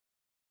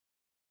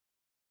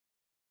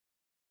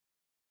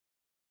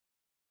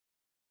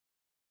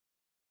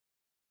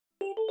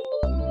Hello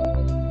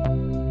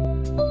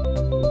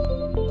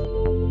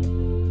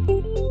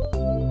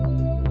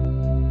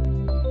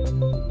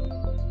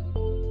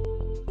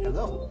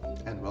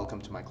and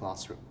welcome to my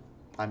classroom.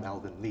 I'm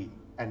Alvin Lee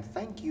and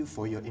thank you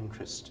for your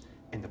interest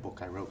in the book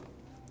I wrote.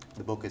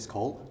 The book is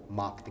called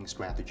Marketing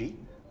Strategy,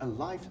 a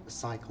Life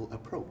Cycle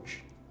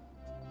Approach.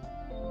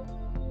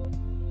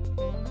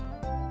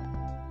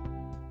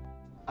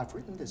 I've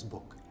written this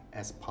book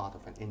as part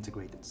of an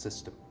integrated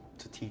system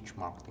to teach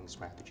marketing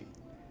strategy.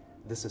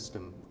 The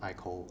system I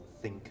call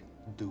Think,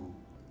 Do,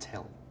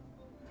 Tell.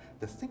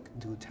 The Think,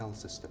 Do, Tell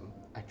system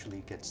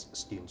actually gets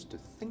students to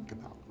think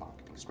about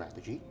marketing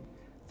strategy.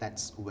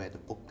 That's where the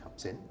book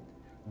comes in.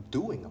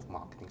 Doing of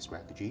marketing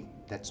strategy,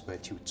 that's where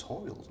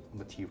tutorial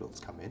materials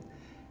come in.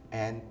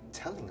 And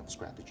telling of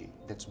strategy,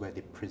 that's where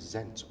they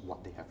present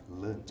what they have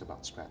learned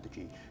about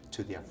strategy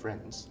to their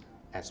friends,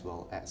 as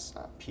well as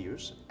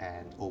peers,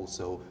 and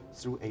also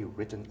through a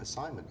written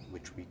assignment,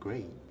 which we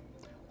grade.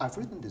 I've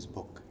written this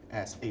book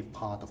as a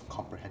part of a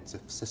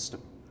comprehensive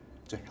system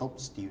to help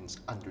students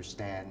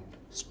understand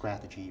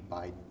strategy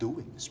by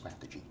doing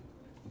strategy.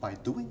 By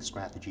doing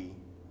strategy,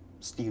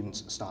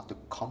 students start to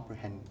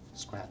comprehend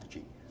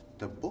strategy.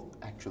 The book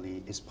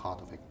actually is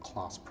part of a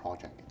class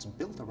project. It's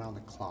built around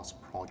a class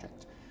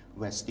project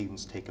where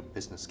students take a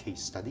business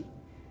case study.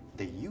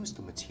 They use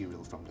the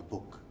material from the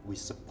book. We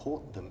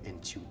support them in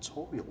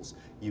tutorials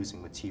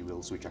using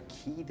materials which are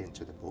keyed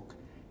into the book,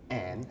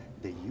 and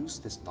they use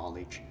this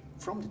knowledge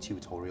from the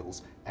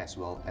tutorials as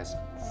well as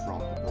from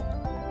the book.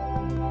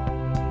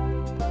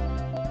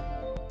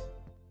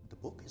 The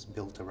book is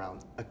built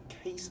around a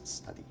case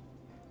study.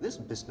 This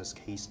business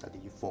case study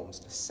forms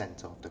the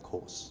center of the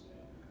course.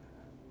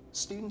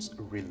 Students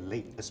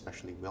relate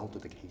especially well to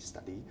the case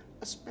study,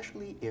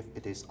 especially if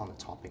it is on a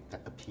topic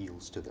that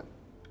appeals to them.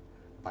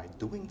 By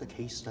doing the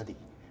case study,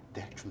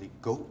 they actually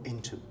go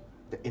into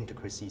the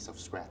intricacies of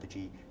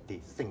strategy. They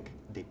think,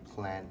 they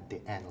plan,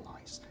 they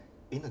analyze.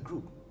 In a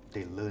group,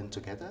 they learn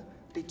together,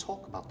 they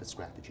talk about the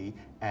strategy,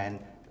 and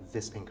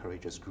this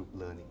encourages group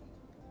learning.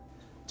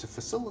 To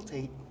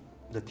facilitate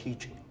the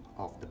teaching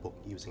of the book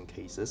using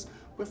cases,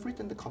 we've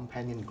written the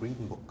companion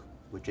green book,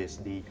 which is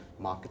the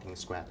Marketing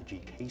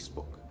Strategy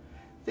Casebook.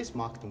 This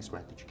Marketing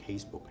Strategy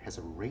Casebook has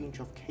a range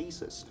of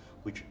cases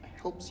which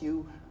helps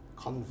you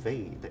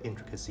convey the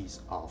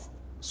intricacies of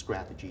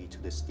strategy to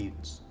the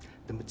students.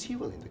 The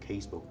material in the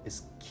casebook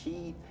is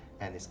key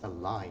and is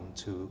aligned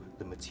to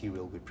the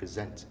material we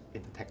present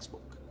in the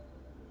textbook.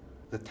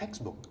 The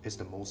textbook is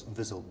the most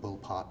visible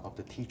part of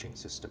the teaching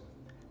system.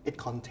 It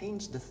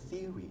contains the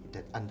theory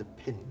that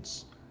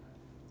underpins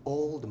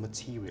all the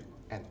material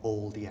and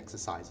all the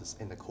exercises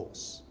in the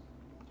course.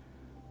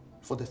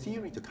 For the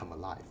theory to come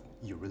alive,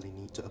 you really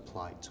need to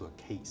apply it to a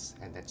case,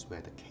 and that's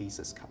where the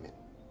cases come in.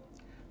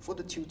 For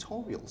the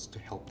tutorials to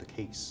help the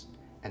case,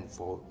 and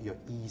for your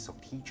ease of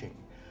teaching,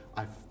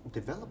 I've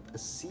developed a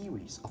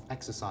series of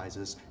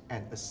exercises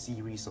and a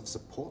series of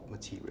support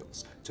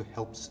materials to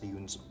help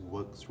students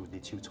work through the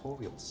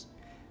tutorials.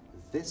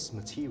 This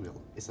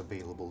material is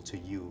available to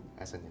you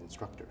as an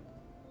instructor.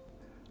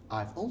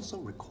 I've also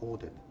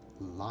recorded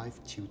live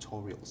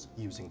tutorials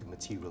using the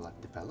material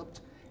I've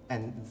developed,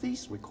 and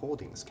these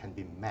recordings can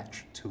be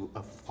matched to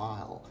a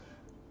file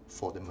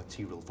for the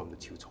material from the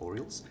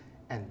tutorials,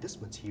 and this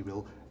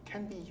material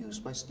can be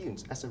used by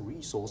students as a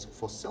resource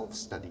for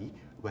self-study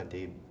when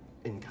they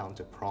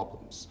encounter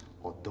problems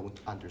or don't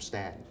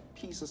understand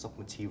pieces of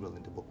material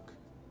in the book.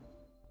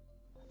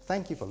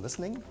 Thank you for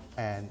listening,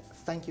 and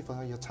thank you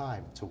for your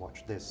time to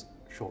watch this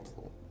short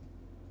film.